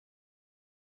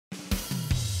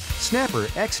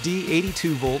SnapperXD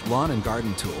 82-volt lawn and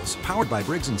garden tools, powered by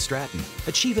Briggs & Stratton,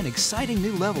 achieve an exciting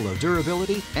new level of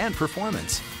durability and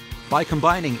performance. By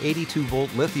combining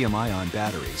 82-volt lithium-ion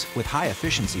batteries with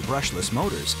high-efficiency brushless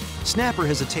motors, Snapper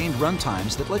has attained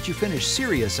runtimes that let you finish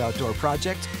serious outdoor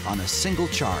projects on a single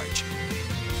charge.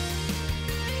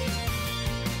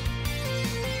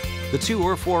 The 2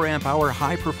 or 4 amp-hour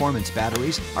high-performance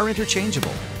batteries are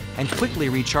interchangeable and quickly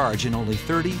recharge in only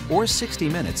 30 or 60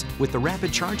 minutes with the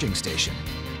rapid charging station,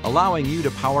 allowing you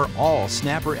to power all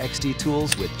SnapperXD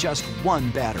tools with just one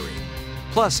battery.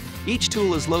 Plus, each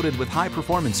tool is loaded with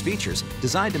high-performance features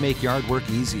designed to make yard work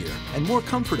easier and more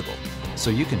comfortable, so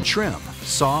you can trim,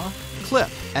 saw, clip,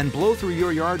 and blow through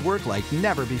your yard work like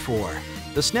never before.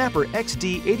 The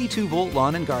SnapperXD 82-volt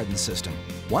lawn and garden system.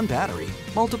 One battery,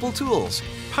 multiple tools,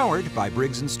 powered by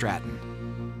Briggs & Stratton.